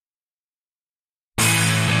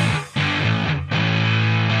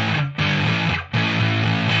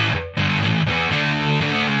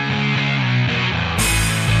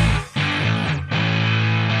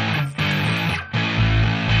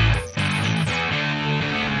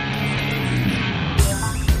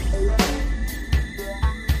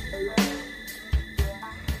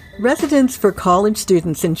Residence for college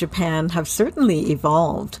students in Japan have certainly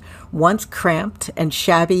evolved. Once cramped and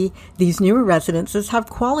shabby, these newer residences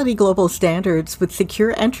have quality global standards with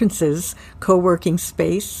secure entrances, co-working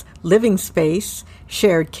space, living space,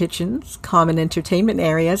 shared kitchens, common entertainment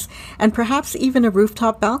areas, and perhaps even a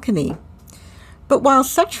rooftop balcony. But while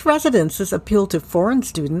such residences appeal to foreign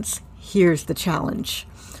students, here's the challenge.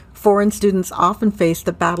 Foreign students often face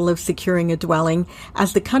the battle of securing a dwelling,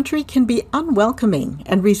 as the country can be unwelcoming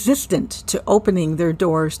and resistant to opening their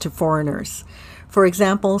doors to foreigners. For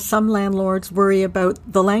example, some landlords worry about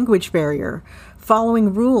the language barrier,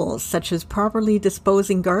 following rules such as properly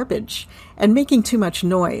disposing garbage, and making too much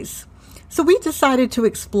noise. So we decided to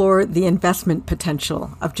explore the investment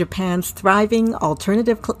potential of Japan's thriving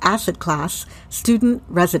alternative asset class, student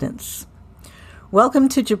residence. Welcome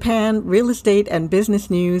to Japan Real Estate and Business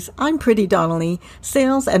News. I'm Priti Donnelly,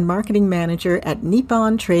 Sales and Marketing Manager at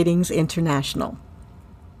Nippon Tradings International.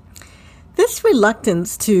 This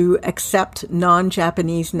reluctance to accept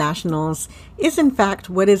non-Japanese nationals is in fact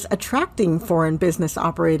what is attracting foreign business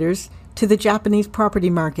operators to the Japanese property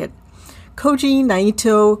market. Koji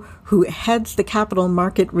Naito, who heads the capital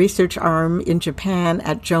market research arm in Japan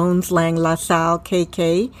at Jones Lang LaSalle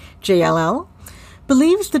KK JLL,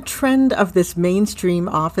 believes the trend of this mainstream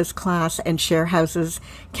office class and share houses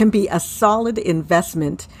can be a solid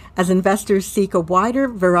investment as investors seek a wider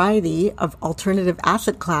variety of alternative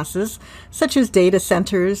asset classes such as data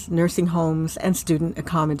centers, nursing homes, and student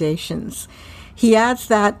accommodations. He adds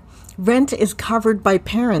that rent is covered by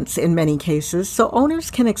parents in many cases, so owners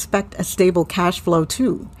can expect a stable cash flow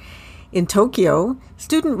too. In Tokyo,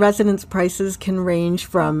 student residence prices can range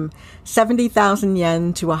from 70,000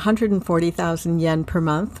 yen to 140,000 yen per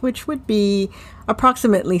month, which would be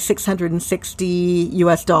approximately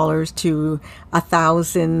 $660 to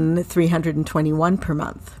 1,321 per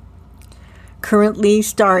month. Currently,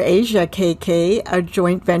 Star Asia KK, a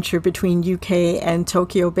joint venture between UK and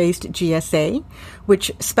Tokyo-based GSA,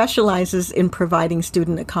 which specializes in providing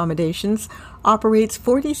student accommodations, operates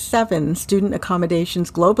 47 student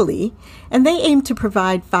accommodations globally, and they aim to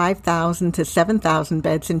provide 5,000 to 7,000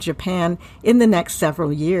 beds in Japan in the next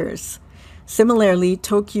several years. Similarly,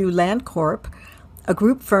 Tokyu Land Corp, a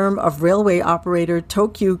group firm of railway operator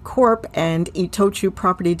Tokyu Corp and Itochu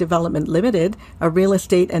Property Development Limited, a real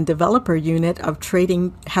estate and developer unit of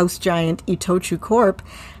trading house giant Itochu Corp,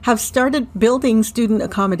 have started building student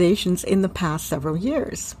accommodations in the past several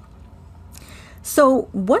years. So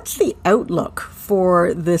what's the outlook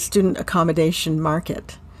for the student accommodation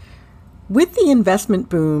market? With the investment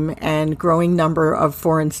boom and growing number of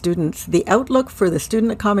foreign students, the outlook for the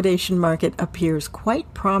student accommodation market appears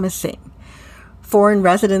quite promising. Foreign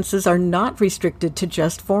residences are not restricted to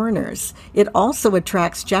just foreigners. It also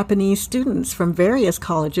attracts Japanese students from various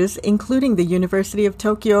colleges, including the University of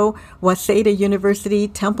Tokyo, Waseda University,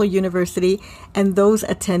 Temple University, and those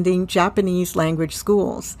attending Japanese language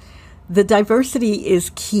schools. The diversity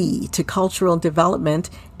is key to cultural development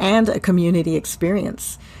and a community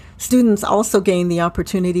experience. Students also gain the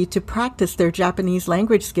opportunity to practice their Japanese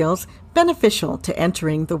language skills, beneficial to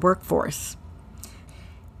entering the workforce.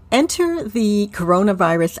 Enter the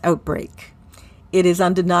coronavirus outbreak. It is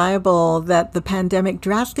undeniable that the pandemic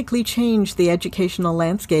drastically changed the educational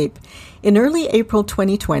landscape. In early April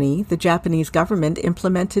 2020, the Japanese government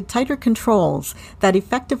implemented tighter controls that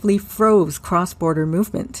effectively froze cross-border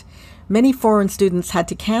movement. Many foreign students had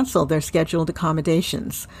to cancel their scheduled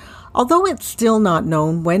accommodations. Although it's still not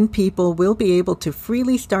known when people will be able to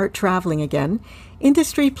freely start traveling again,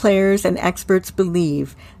 industry players and experts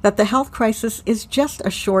believe that the health crisis is just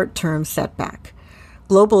a short-term setback.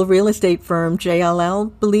 Global real estate firm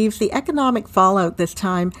JLL believes the economic fallout this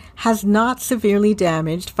time has not severely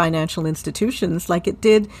damaged financial institutions like it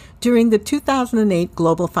did during the 2008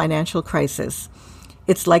 global financial crisis.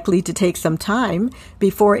 It's likely to take some time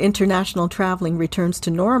before international traveling returns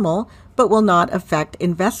to normal, but will not affect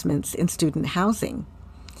investments in student housing.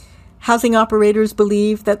 Housing operators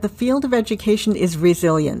believe that the field of education is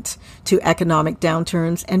resilient to economic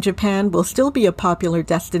downturns, and Japan will still be a popular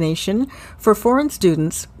destination for foreign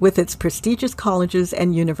students with its prestigious colleges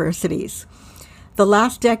and universities. The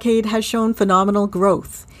last decade has shown phenomenal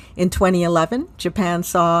growth. In 2011, Japan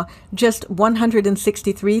saw just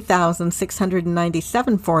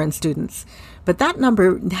 163,697 foreign students, but that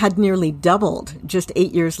number had nearly doubled just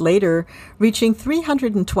 8 years later, reaching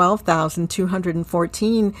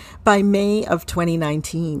 312,214 by May of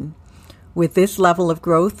 2019. With this level of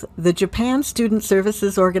growth, the Japan Student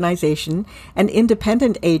Services Organization, an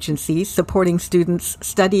independent agency supporting students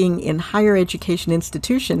studying in higher education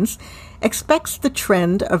institutions, expects the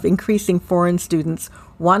trend of increasing foreign students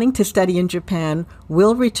wanting to study in Japan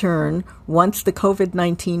will return once the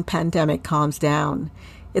COVID-19 pandemic calms down.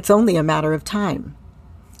 It's only a matter of time.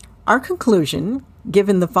 Our conclusion,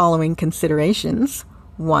 given the following considerations: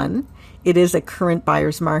 1, it is a current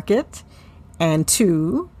buyer's market, and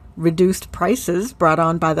 2, reduced prices brought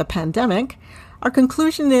on by the pandemic, our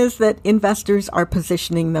conclusion is that investors are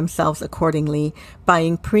positioning themselves accordingly,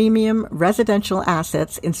 buying premium residential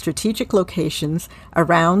assets in strategic locations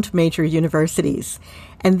around major universities.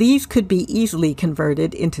 And these could be easily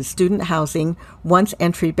converted into student housing once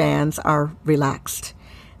entry bans are relaxed.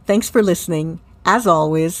 Thanks for listening. As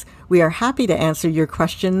always, we are happy to answer your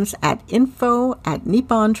questions at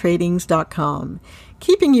info@nippontradings.com.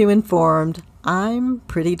 Keeping you informed, I'm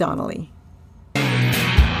Pretty Donnelly.